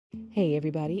Hey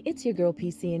everybody, it's your girl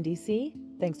PC in DC.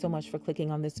 Thanks so much for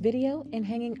clicking on this video and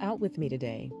hanging out with me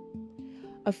today.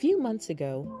 A few months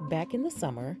ago, back in the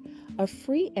summer, a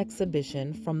free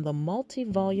exhibition from the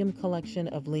multi-volume collection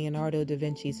of Leonardo Da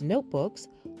Vinci's notebooks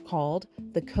called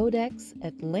the Codex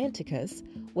Atlanticus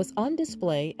was on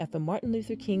display at the Martin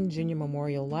Luther King Jr.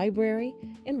 Memorial Library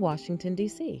in Washington,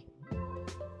 D.C.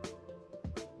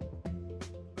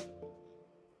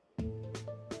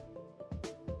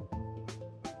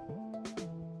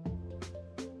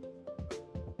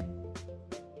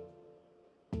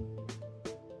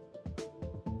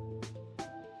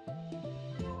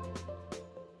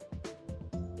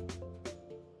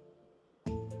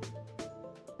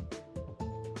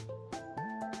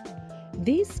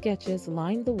 These sketches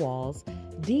lined the walls,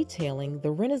 detailing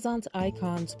the Renaissance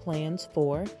icon's plans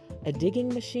for a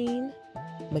digging machine,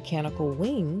 mechanical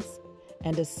wings,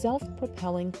 and a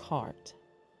self-propelling cart.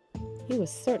 He was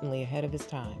certainly ahead of his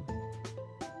time.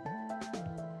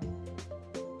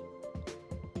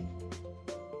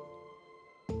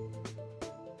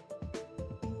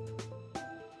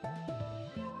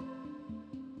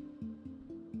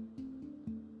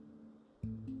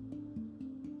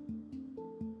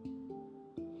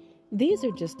 These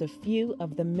are just a few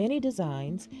of the many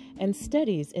designs and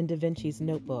studies in Da Vinci's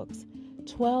notebooks,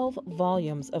 12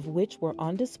 volumes of which were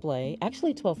on display,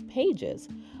 actually 12 pages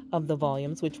of the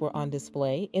volumes which were on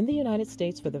display in the United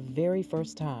States for the very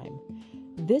first time.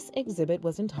 This exhibit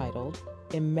was entitled,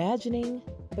 Imagining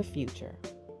the Future.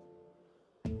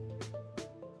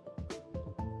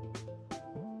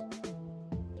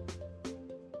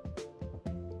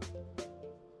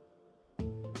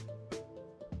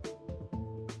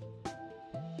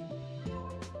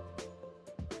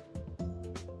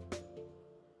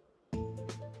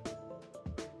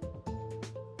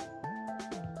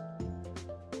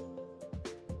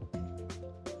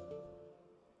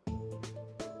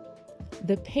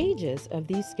 The pages of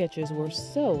these sketches were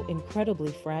so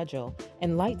incredibly fragile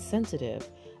and light sensitive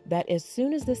that as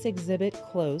soon as this exhibit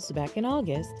closed back in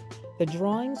August, the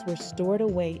drawings were stored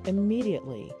away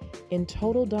immediately in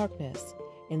total darkness,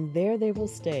 and there they will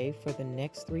stay for the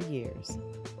next 3 years.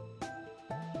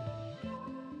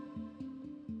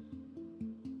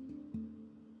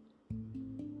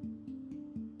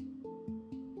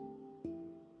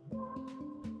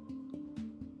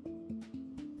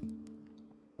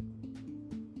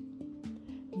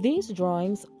 These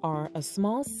drawings are a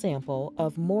small sample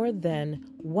of more than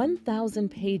 1,000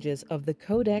 pages of the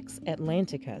Codex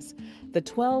Atlanticus, the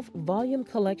 12-volume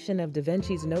collection of Da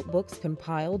Vinci's notebooks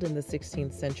compiled in the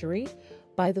 16th century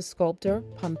by the sculptor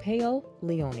Pompeo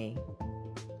Leone.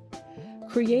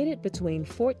 Created between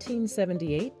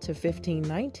 1478 to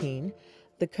 1519,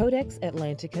 the Codex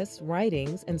Atlanticus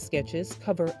writings and sketches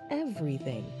cover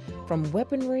everything from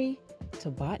weaponry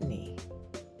to botany.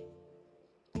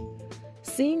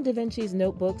 Seeing Da Vinci's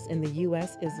notebooks in the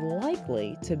U.S. is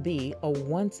likely to be a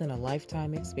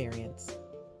once-in-a-lifetime experience.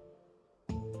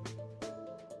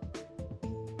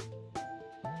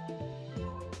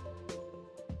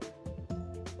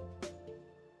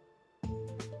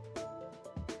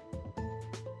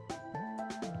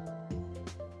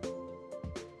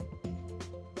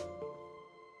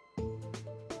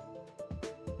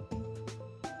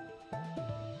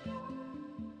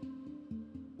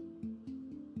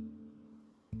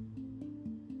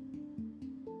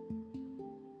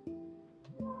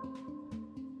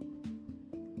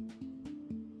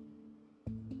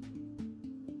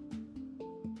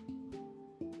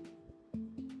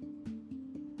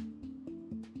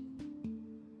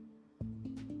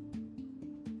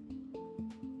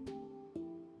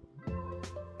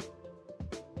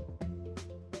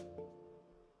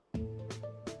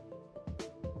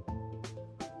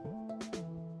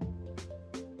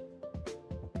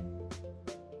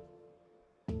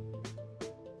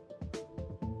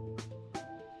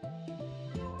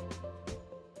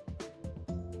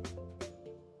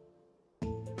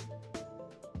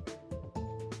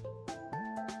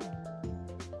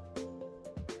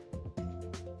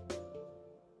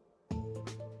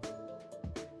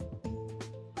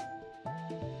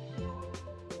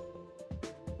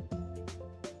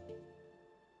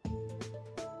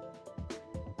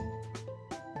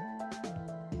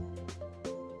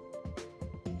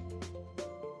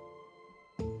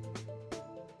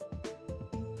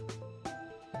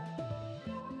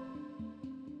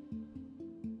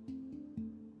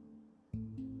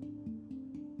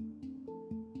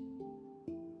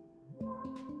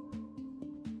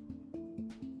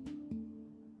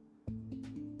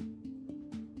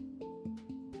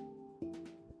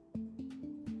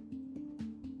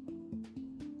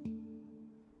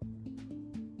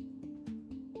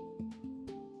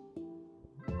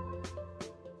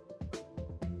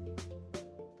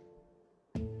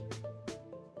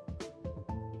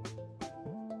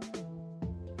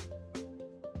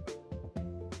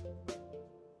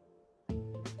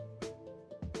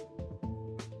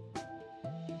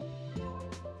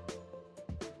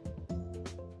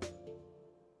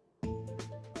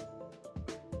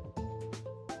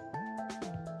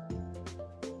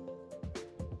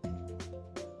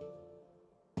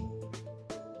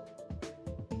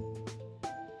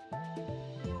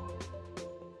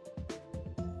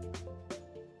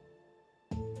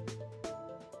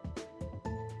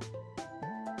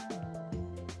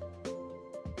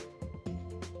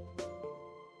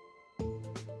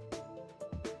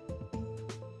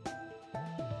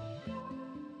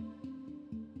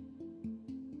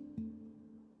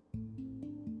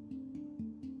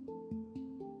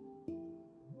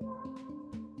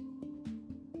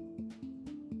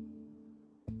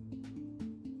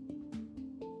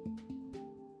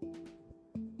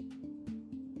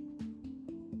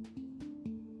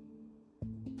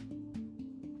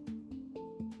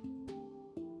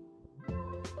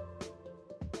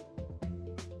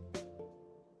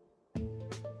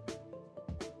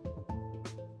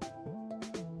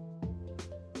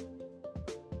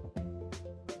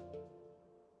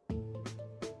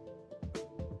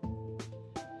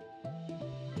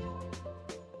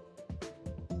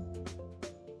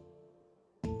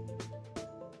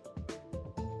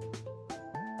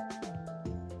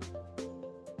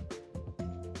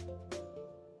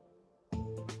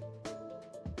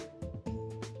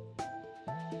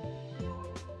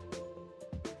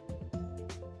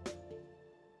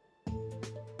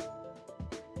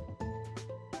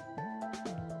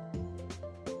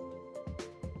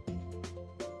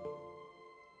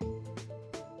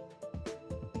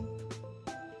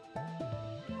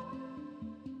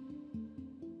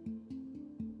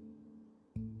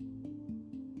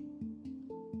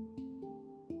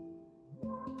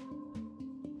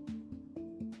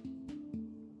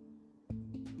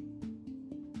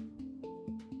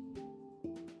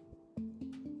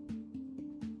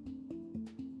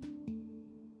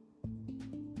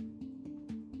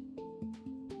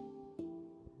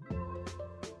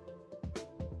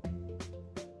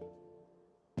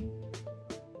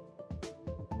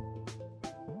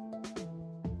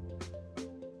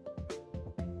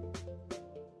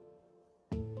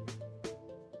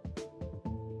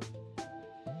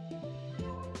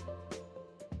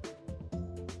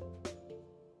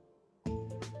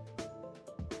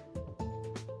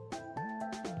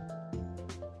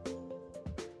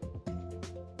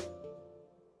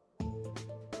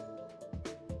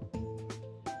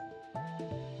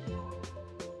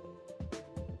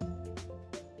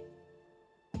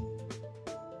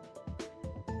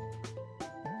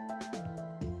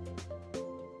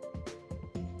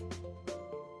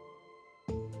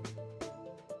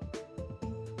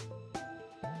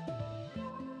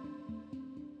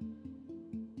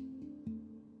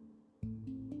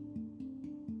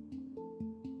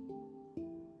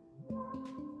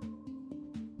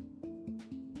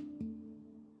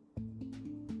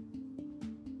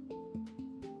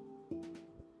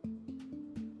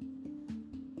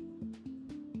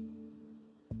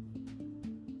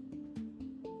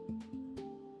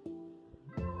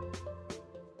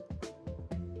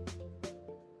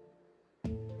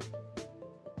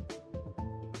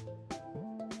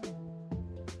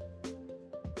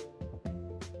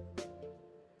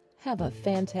 Have a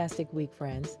fantastic week,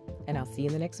 friends, and I'll see you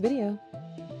in the next video.